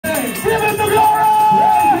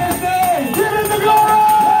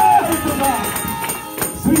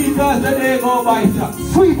no biter.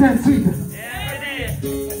 Sweet and sweeter.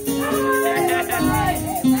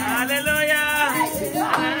 Hallelujah.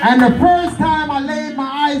 And the first time I laid my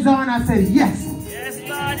eyes on, I said, yes. Yes,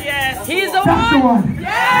 Lord, yes. He's the That's one. the one.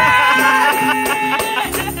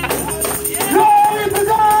 Glory to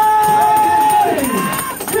God!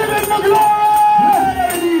 Give him the glory!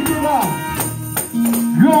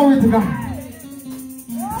 Glory to God.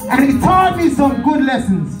 And he taught me some good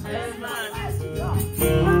lessons.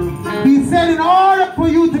 He said in order for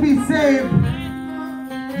you to be saved,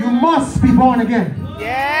 you must be born again.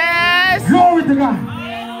 Yes. Glory to God.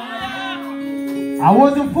 I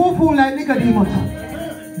wasn't fool like Nicodemus.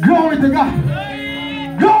 Glory to God.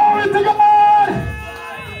 Glory to God.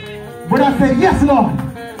 But I said, yes, Lord.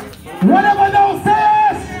 Whatever thou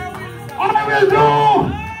sayest, I will do.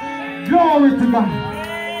 Glory to God.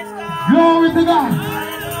 Glory to God.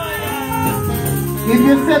 If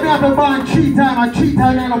you say me have a born 3 times, I 3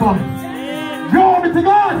 times I born. Glory to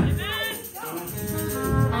God.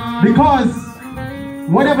 Because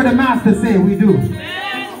whatever the master say, we do.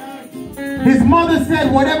 His mother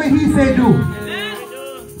said, whatever he say, do.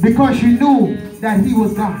 Because she knew that he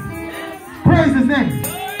was God. Praise his name.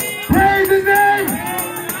 Praise his name.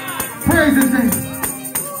 Praise his name.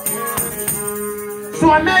 So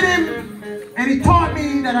I met him, and he taught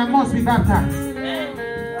me that I must be baptized.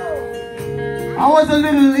 I was a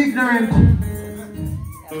little ignorant.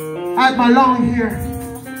 I had my long hair.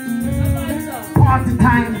 Party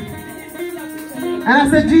time. And I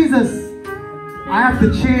said, Jesus, I have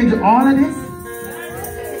to change all of this?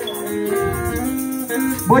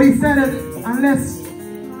 But he said, unless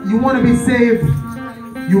you want to be saved,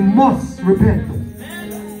 you must repent.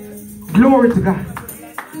 Glory to God.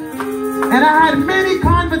 And I had many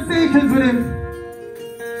conversations with him.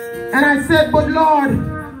 And I said, but Lord,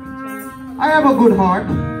 I have a good heart.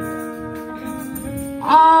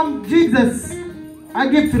 Jesus, I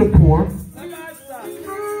give to the poor.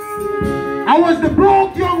 I was the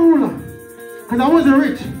broke young ruler because I wasn't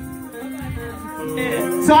rich.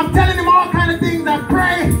 So I'm telling him all kind of things. I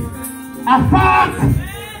pray, I fast,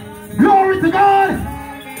 glory to God.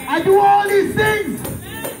 I do all these things.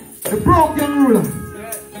 The broke young ruler.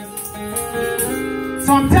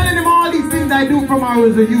 So I'm telling him all these things I do from when I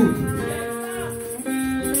was a youth.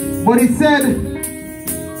 But he said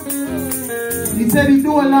he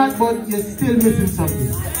do a lot, but you're still missing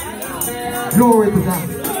something. Glory to God.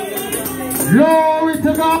 Glory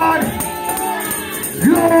to God.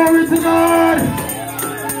 Glory to God.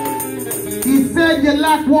 He said you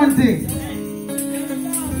lack one thing.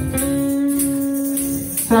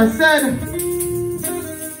 So I said,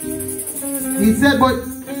 he said, but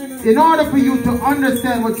in order for you to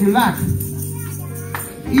understand what you lack,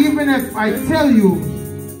 even if I tell you,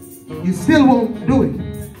 you still won't do it.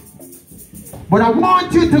 But I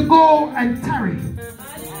want you to go and tarry.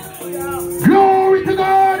 Glory to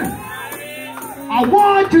God. I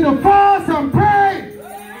want you to fast and pray.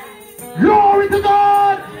 Glory to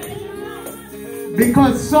God.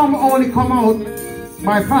 Because some only come out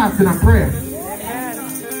by fasting and prayer.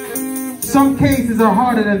 Some cases are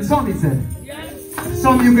harder than some, he said.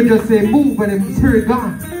 Some you can just say move and the spirit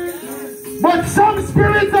gone. But some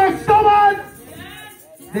spirits are stubborn.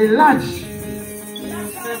 They latch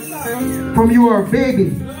from you are a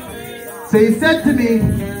baby. So he said to me,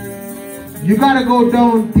 you got to go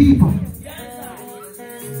down deeper.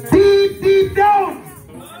 Deep, deep down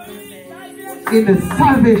in the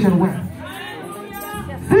salvation well.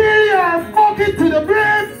 Fill your bucket to the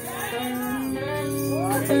brim.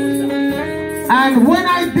 And when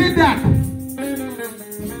I did that,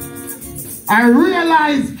 I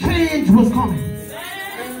realized change was coming.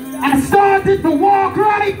 I started to walk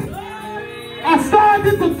right. I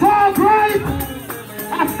started to talk right.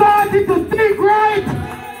 I started to think right.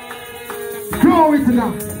 Glory to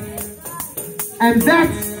God. And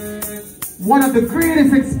that's one of the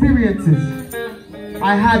greatest experiences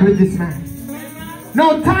I had with this man.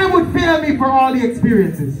 Now, time would fail me for all the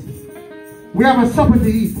experiences. We have a supper to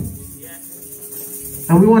eat.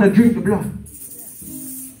 And we want to drink the blood.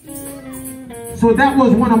 So that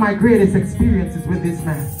was one of my greatest experiences with this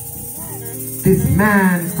man. This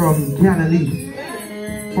man from Galilee.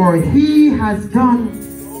 For he has done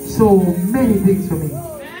so many things for me.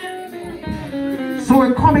 So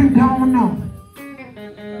we're coming down now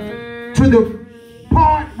to the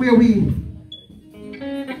part where we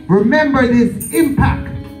remember this impact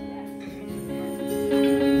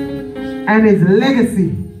and his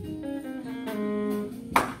legacy.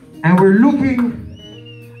 And we're looking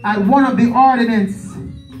at one of the ordinances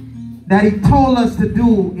that he told us to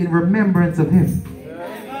do in remembrance of him.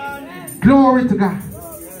 Glory to God.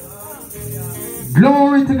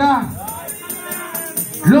 Glory to God.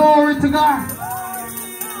 Glory to God.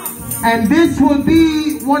 And this will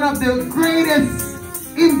be one of the greatest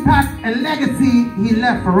impact and legacy he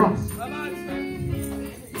left for us.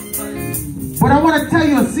 But I want to tell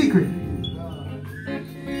you a secret.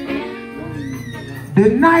 The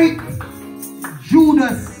night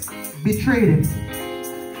Judas betrayed him,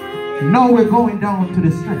 now we're going down to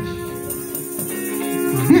the stretch.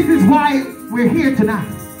 This is why we're here tonight.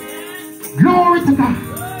 Glory to God.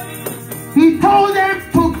 He told them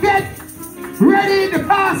to get ready the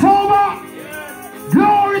Passover.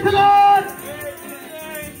 Glory to God.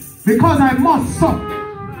 Because I must sup.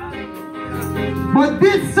 But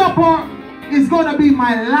this supper is going to be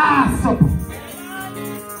my last supper.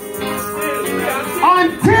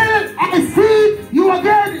 Until I see you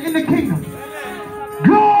again in the kingdom.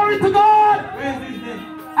 Glory to God.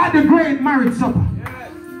 At the great marriage supper.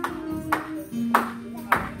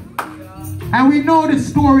 And we know the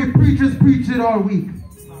story. Preachers preach it all week.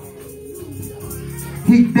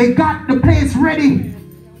 They got the place ready.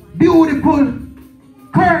 Beautiful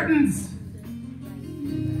curtains.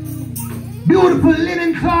 Beautiful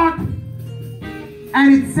linen cloth.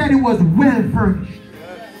 And it said it was well furnished.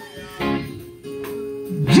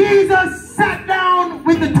 Jesus sat down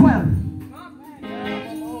with the 12.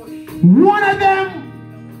 One of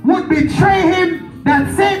them would betray him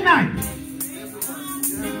that same night.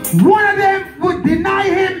 One of them would deny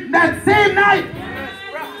him that same night.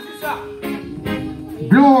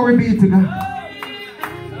 Glory be to God.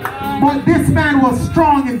 But this man was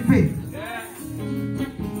strong in faith.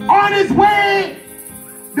 On his way,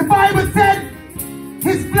 the Bible said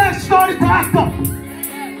his flesh started to act up.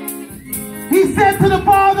 He said to the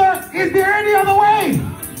Father, is there any other way?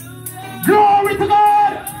 Glory to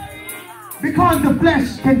God. Because the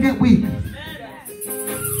flesh can get weak.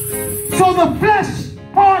 So the flesh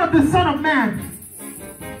part of the Son of Man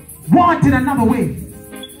wanted another way.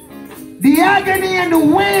 The agony and the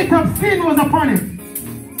weight of sin was upon him.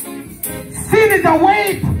 Sin is a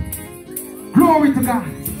weight. Glory to God.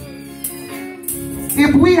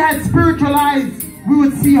 If we had spiritual eyes, we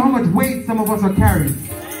would see how much weight some of us are carrying.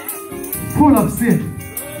 Full of sin.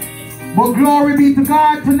 But glory be to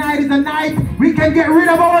God, tonight is the night we can get rid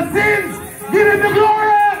of our sins. Give him the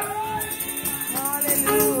glory.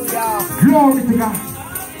 Hallelujah. Glory to God.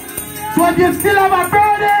 So if you still have a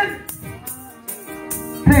burden,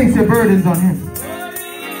 place your burdens on him.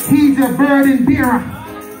 He's your burden bearer.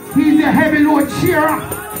 He's your heavy load cheerer.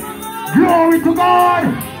 Glory to God.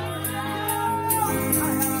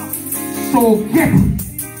 So get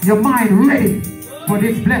your mind ready for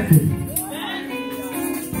this blessing.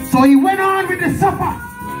 So he went on with the supper.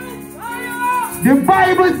 The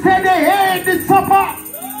Bible said they ate the supper.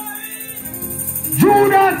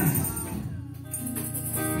 Judas,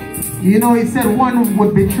 you know, he said one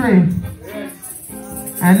would betray him.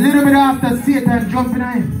 And a little bit after, Satan jumping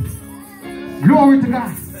on him. Glory to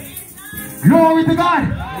God. Glory to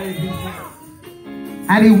God.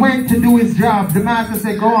 And he went to do his job. The master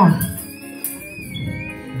said, go on.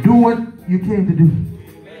 Do what you came to do.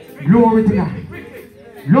 Glory to God.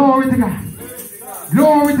 Glory to God.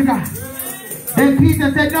 Glory to God. Then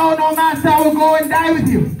Peter said, no, master, I will go and die with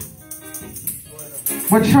you.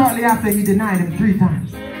 But shortly after, he denied him 3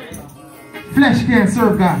 times. Flesh can't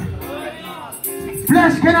serve God.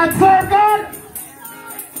 Flesh cannot serve God.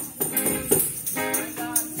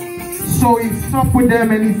 So he supped with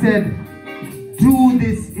them and he said, do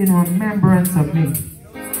this in remembrance of me.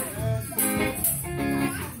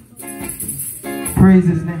 Praise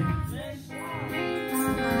his name.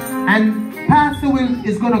 And Pastor Will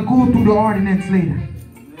is going to go through the ordinance later.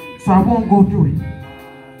 So I won't go through it.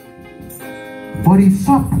 But he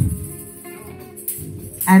supped.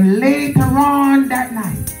 And later on that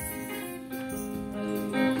night,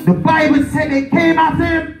 the Bible said they came after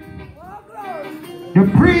him. The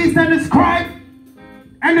priest and the scribe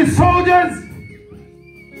and the soldiers.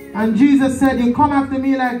 And Jesus said, you come after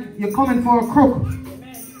me like you're coming for a crook.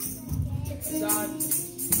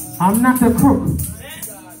 I'm not a crook.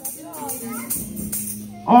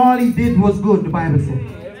 All he did was good, the Bible said.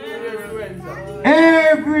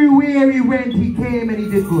 Everywhere he went, he came and he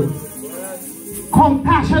did good.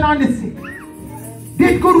 Compassion on the sick.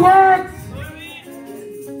 Did good works.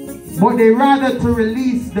 But they rather to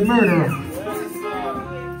release the murderer.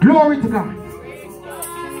 Glory to God.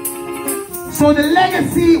 So the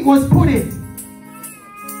legacy was put in.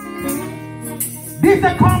 This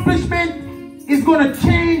accomplishment is going to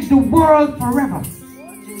change the world forever.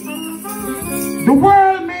 The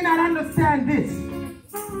world may not understand this.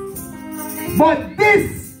 But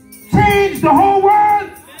this changed the whole world.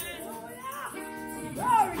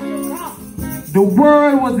 The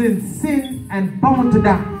world was in sin and bound to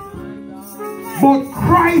die. But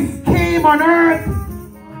Christ came on earth,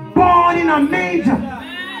 born in a manger.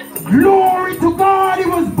 Glory to God, he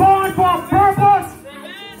was born for a purpose.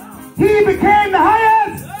 He became the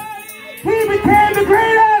highest. He became the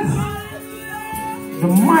greatest. The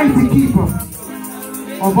mighty keeper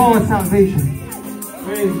of our salvation.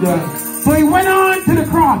 Praise God. So he went on to the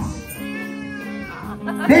cross.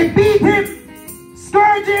 They beat him,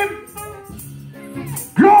 scourged him.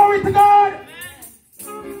 Glory to God.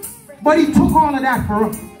 But he took all of that for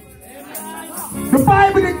us. The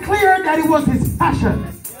Bible declared that it was his passion.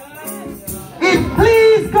 It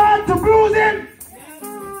pleased God to bruise him.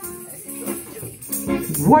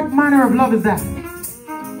 What manner of love is that?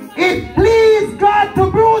 It pleased God to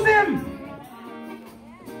bruise him.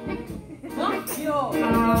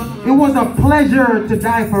 It was a pleasure to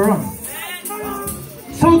die for us.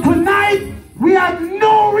 So tonight, we have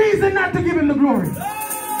no reason not to give him the glory.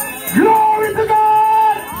 Glory to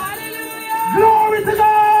God! Glory to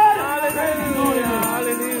God! Hallelujah!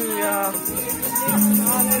 Hallelujah!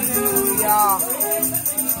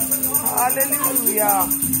 Hallelujah!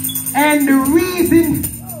 And the reason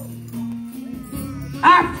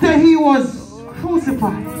after he was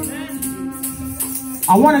crucified,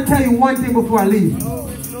 I want to tell you one thing before I leave.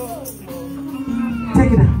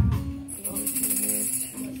 Take it out.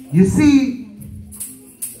 You see,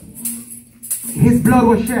 his blood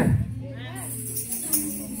was shed.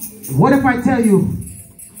 What if I tell you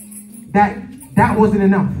that that wasn't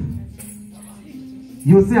enough?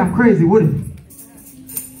 You'll say I'm crazy, wouldn't you?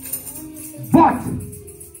 But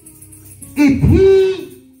if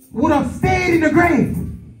he would have stayed in the grave,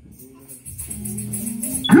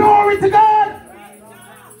 glory to God.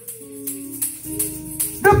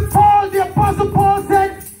 The Apostle Paul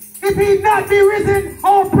said, if he not be risen,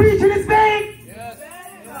 our preaching is vain.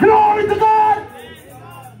 Glory to God.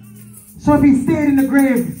 So if he stayed in the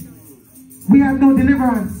grave, we have no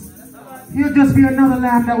deliverance. He'll just be another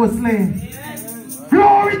lamb that was slain.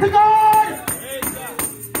 Glory to God.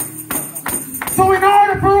 So in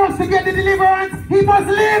order for us to get the deliverance, he must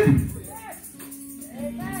live.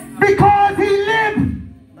 Because he lived.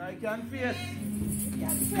 I can face.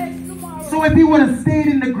 So if he would have stayed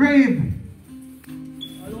in the grave,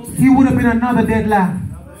 he would have been another dead lamb.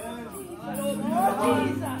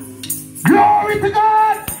 Glory to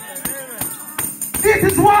God. This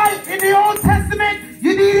is why in the Old Testament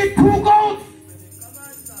you needed 2 goats.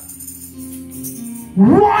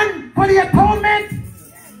 One for the atonement,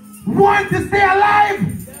 one to stay alive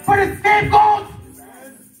for the scapegoat.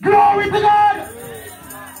 Glory to God.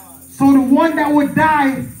 So the one that would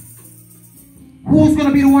die, who's going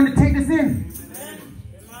to be the one to take the sin?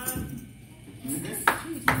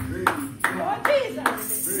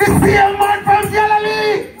 The same man from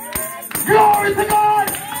Galilee. Glory to God.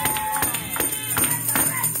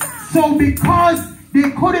 So because they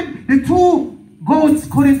couldn't, the 2 goats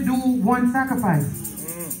couldn't do one sacrifice.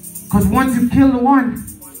 Because once you kill the one,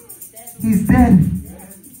 he's dead.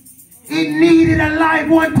 It needed a live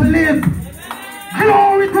one to live.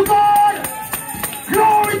 Glory to God.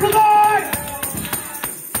 Glory to God.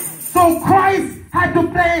 So Christ had to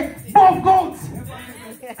play both goats.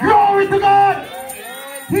 Glory to God.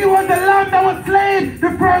 He was the lamb that was slain,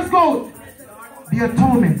 the first goat, the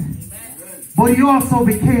atonement. But he also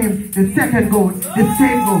became the second goat, the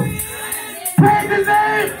scapegoat. Praise his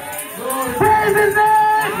name! Praise his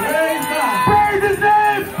name! Praise his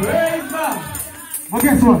name! But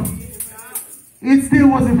guess what? It still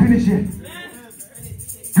wasn't finished yet.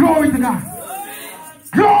 Glory to God.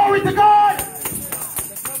 Glory to God!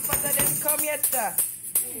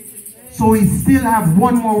 So he still have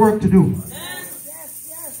one more work to do.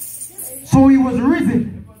 So he was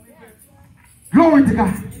risen. Glory to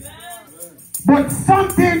God. But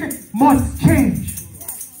something must change.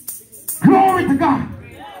 Glory to God.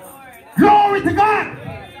 Glory to God.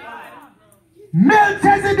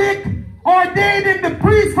 Melchizedek ordained him the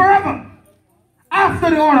priest forever after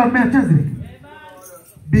the order of Melchizedek.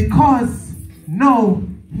 Because now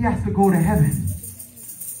he has to go to heaven.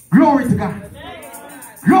 Glory to God.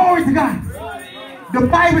 Glory to God. The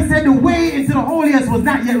Bible said the way into the holiest was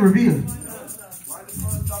not yet revealed,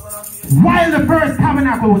 while the first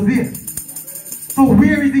tabernacle was there. So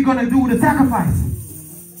where is he going to do the sacrifice?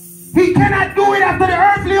 He cannot do it after the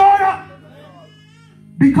earthly order.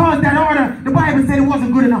 Because that order, the Bible said it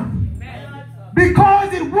wasn't good enough.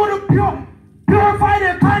 Because it wouldn't purify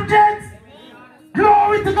their conscience.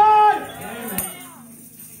 Glory to God.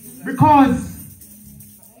 Because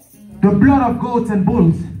the blood of goats and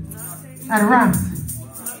bulls and rams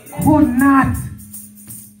could not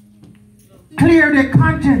clear their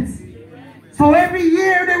conscience. So every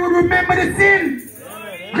year they would remember the sin.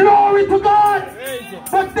 Glory to God.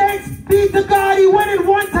 But thanks be to God, he went in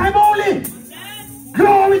one time only.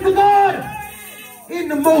 Glory to God. In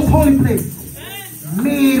the most holy place,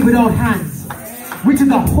 made without hands, which is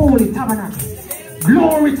the holy tabernacle.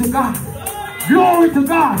 Glory to God. Glory to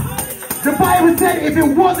God. The Bible said if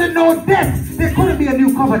it wasn't no death, there couldn't be a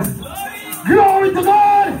new covenant. Glory to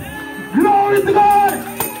God. Glory to God.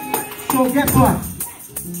 So guess what?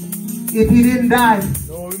 If he didn't die,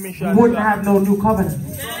 we wouldn't have no new covenant.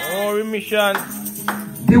 No remission.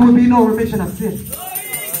 There would be no remission of sin.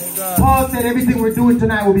 Paul said everything we're doing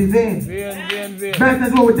tonight will be vain. Vain.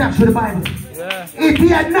 That's what we dash with the Bible. Yeah. If he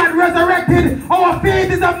had not resurrected, our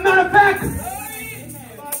faith is of none effect.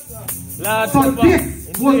 So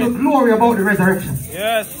this was the glory about the resurrection.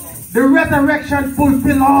 Yes. The resurrection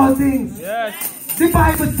fulfilled all things. Yes. The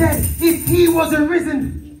Bible said if he was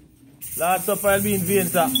arisen. Lord's Supper will be in vain,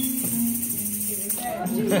 sir.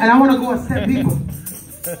 And I want to go a step deeper.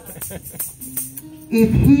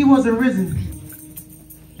 If he was arisen,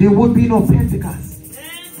 there would be no Pentecost.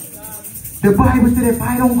 The Bible said if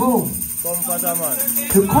I don't go, Comforter, man.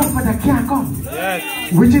 the Comforter can't come.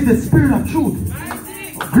 Yes. Which is the Spirit of truth.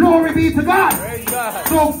 Glory be to God. God.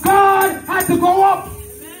 So God had to go up,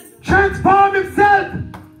 transform himself,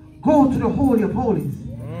 go to the Holy of Holies,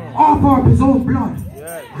 offer up his own blood.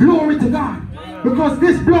 Yes. Glory to God. Because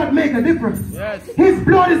this blood makes a difference. Yes. His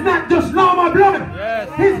blood is not just normal blood. Yes.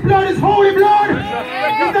 His blood is holy blood.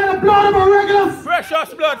 It's not the blood of a regular.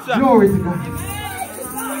 Precious blood, sir. Glory to God.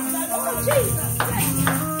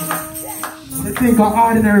 You think of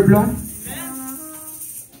ordinary blood?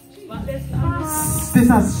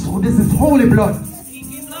 This is holy blood.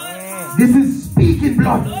 This is speaking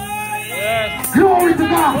blood. Yes. Glory to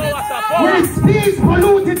God. When it speaks,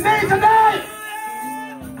 polluted nature dies.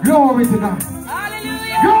 Glory to God.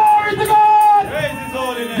 Glory to God. Praise his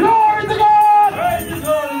holy name. Glory to God. Praise his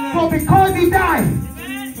holy name. So because he died,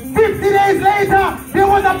 50 days later, there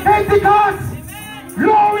was a Pentecost.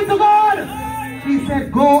 Glory to God. He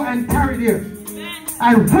said, go and tarry there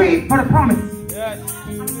and wait for the promise. Yes.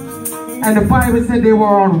 And the Bible said they were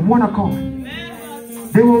on one accord.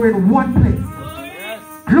 They were in one place.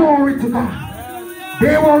 Glory to God.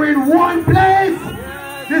 They were in one place.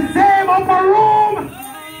 The same upper room.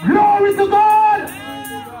 Glory to God.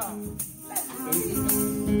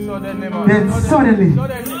 Then suddenly,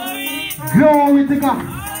 glory to God.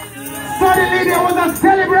 Suddenly there was a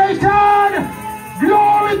celebration.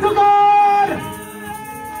 Glory to God.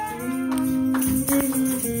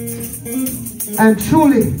 And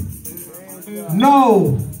truly,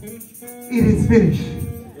 no, it is finished.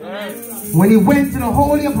 When he went to the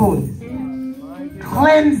Holy of Holies,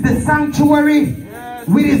 cleansed the sanctuary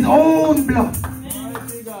with his own blood.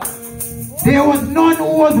 There was none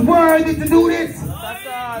who was worthy to do this.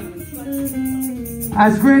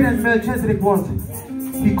 As great as Melchizedek was,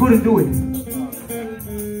 he couldn't do it.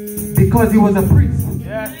 Because he was a priest.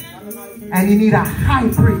 And he needed a high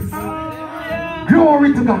priest.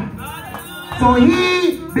 Glory to God. So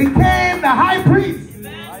he became the high priest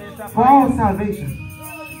for all salvation.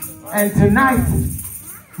 And tonight,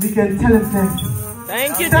 we can tell him thank you.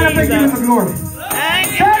 Thank you, Stand up and give him the glory. Thank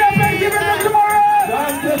you. Stand up and give him the glory.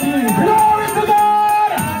 Glory to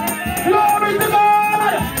God. Glory to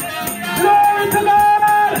God. Glory to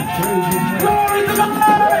God. Glory to God.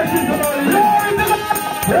 Glory to God.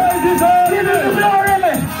 Give him the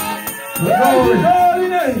glory. Glory.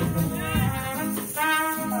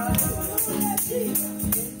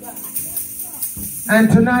 And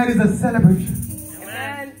tonight is a celebration.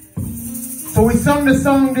 So we sung the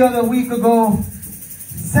song the other week ago,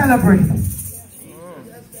 celebrate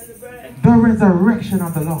the resurrection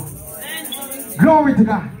of the Lord. Glory to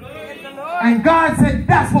God. And God said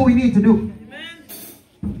that's what we need to do.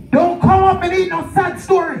 Don't come up and eat no sad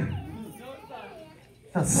story.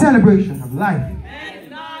 It's a celebration of life.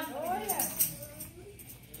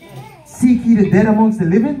 Seek ye the dead amongst the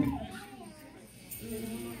living.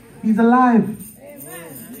 He's alive.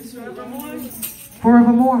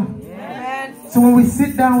 Forevermore. So when we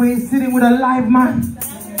sit down, we're sitting with a live man.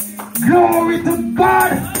 Glory to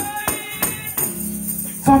God.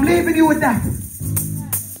 So I'm leaving you with that.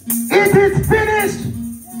 It is finished.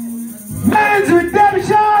 Man's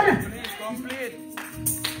redemption.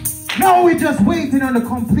 Now we're just waiting on the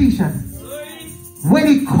completion. When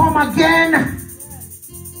he come again,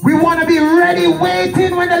 we want to be ready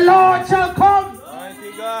waiting when the Lord shall come.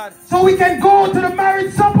 So we can go to the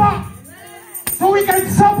marriage supper. So we can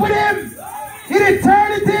sup with him in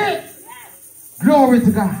eternity. Glory to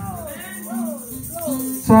God.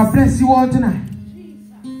 So I bless you all tonight.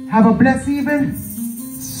 Have a blessed evening.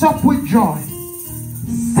 Sup with joy.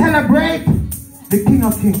 Celebrate the King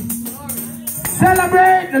of Kings.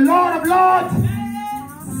 Celebrate the Lord of Lords.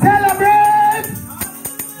 Celebrate.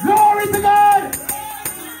 Glory to God.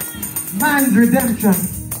 Man's redemption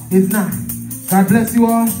is nigh. God bless you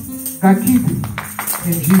all. God keep you.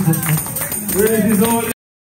 In Jesus' name. Praise His holy